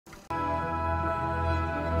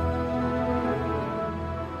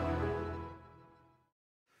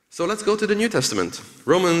So let's go to the New Testament.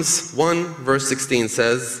 Romans 1 verse 16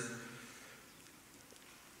 says,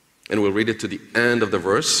 and we'll read it to the end of the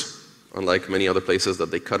verse, unlike many other places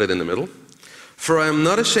that they cut it in the middle. For I am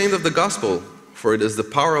not ashamed of the gospel, for it is the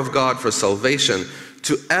power of God for salvation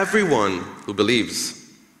to everyone who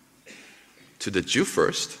believes, to the Jew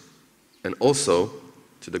first, and also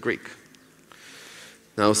to the Greek.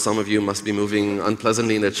 Now some of you must be moving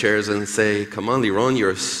unpleasantly in their chairs and say, come on, Liron,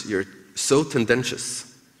 you're so tendentious.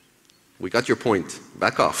 We got your point.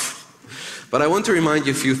 Back off. But I want to remind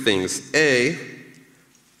you a few things. A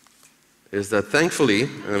is that thankfully,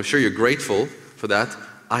 and I'm sure you're grateful for that,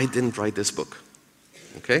 I didn't write this book.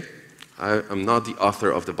 Okay? I'm not the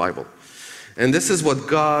author of the Bible. And this is what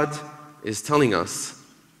God is telling us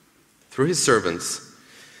through His servants.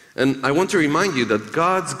 And I want to remind you that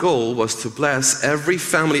God's goal was to bless every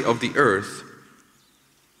family of the earth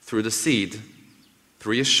through the seed,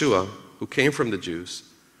 through Yeshua, who came from the Jews,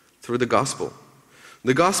 through the gospel.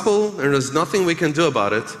 The gospel, and there's nothing we can do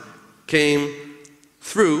about it, came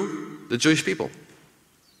through the Jewish people.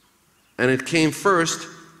 And it came first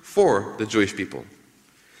for the Jewish people.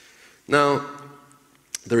 Now,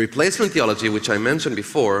 the replacement theology, which I mentioned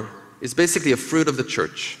before, is basically a fruit of the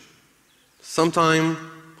church. Sometime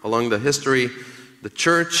along the history, the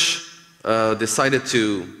church decided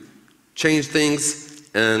to change things,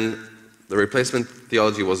 and the replacement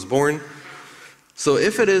theology was born. So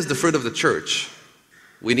if it is the fruit of the church,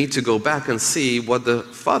 we need to go back and see what the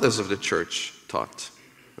fathers of the church taught.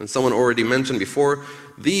 And someone already mentioned before,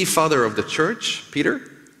 the father of the church, Peter.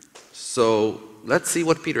 So let's see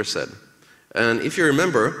what Peter said. And if you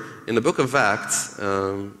remember, in the book of Acts,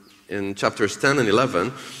 in chapters 10 and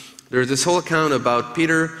 11, there's this whole account about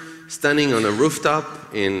Peter standing on a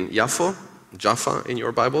rooftop in Jaffa in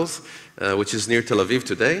your Bibles, which is near Tel Aviv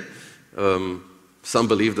today. Some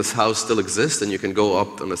believe this house still exists and you can go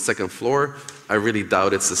up on the second floor. I really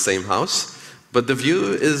doubt it's the same house. But the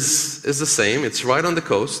view is the same. It's right on the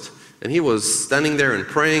coast. And he was standing there and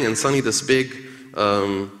praying, and suddenly this big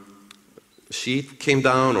sheet came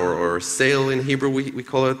down, or sail in Hebrew we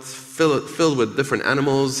call it, filled with different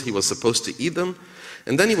animals. He was supposed to eat them.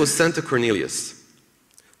 And then he was sent to Cornelius.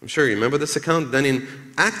 I'm sure you remember this account. Then in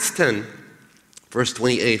Acts 10, verse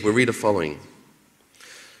 28, we read the following.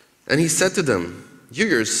 And he said to them, you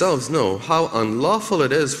yourselves know how unlawful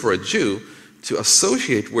it is for a Jew to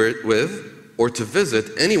associate with or to visit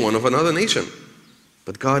anyone of another nation.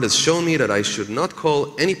 But God has shown me that I should not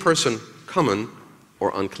call any person common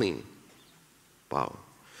or unclean. Wow.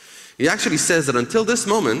 He actually says that until this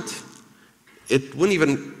moment, it wouldn't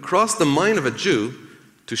even cross the mind of a Jew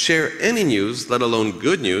to share any news, let alone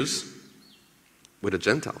good news, with a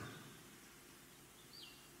Gentile.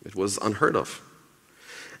 It was unheard of.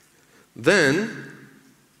 Then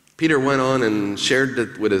Peter went on and shared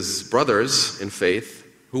it with his brothers in faith,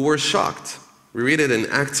 who were shocked. We read it in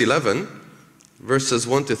Acts 11, verses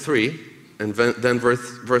 1 to 3, and then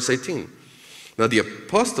verse 18. Now the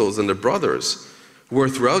apostles and the brothers who were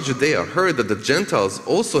throughout Judea heard that the Gentiles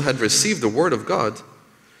also had received the word of God.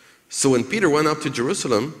 So when Peter went up to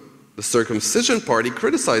Jerusalem, the circumcision party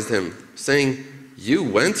criticized him, saying, you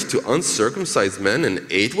went to uncircumcised men and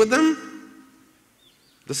ate with them?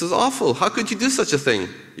 This is awful. How could you do such a thing?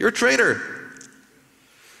 You're a traitor.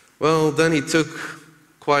 Well, then he took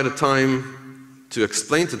quite a time to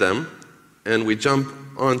explain to them, and we jump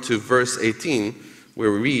on to verse 18,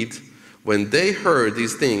 where we read, when they heard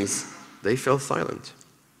these things, they fell silent,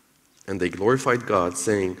 and they glorified God,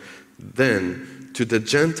 saying, then to the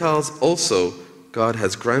Gentiles also God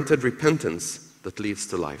has granted repentance that leads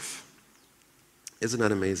to life. Isn't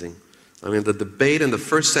that amazing? I mean, the debate in the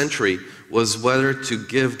first century was whether to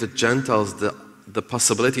give the Gentiles the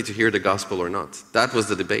possibility to hear the gospel or not. That was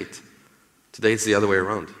the debate. Today it's the other way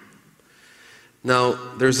around. Now,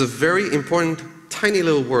 there's a very important, tiny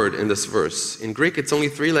little word in this verse. In Greek, it's only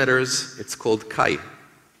 3 letters. It's called kai.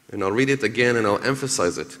 And I'll read it again and I'll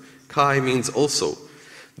emphasize it. Kai means also.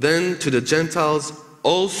 Then to the Gentiles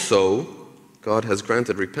also God has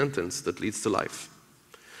granted repentance that leads to life.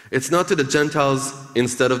 It's not to the Gentiles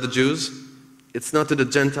instead of the Jews. It's not to the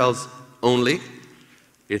Gentiles only.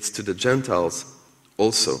 It's to the Gentiles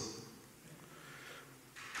also.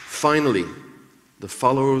 Finally, the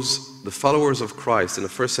followers of Christ in the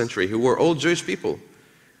first century, who were all Jewish people,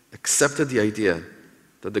 accepted the idea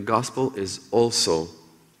that the gospel is also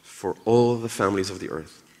for all the families of the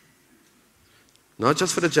earth. Not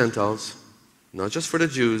just for the Gentiles, not just for the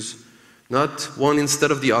Jews, not one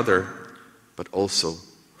instead of the other, but also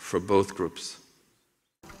for both groups.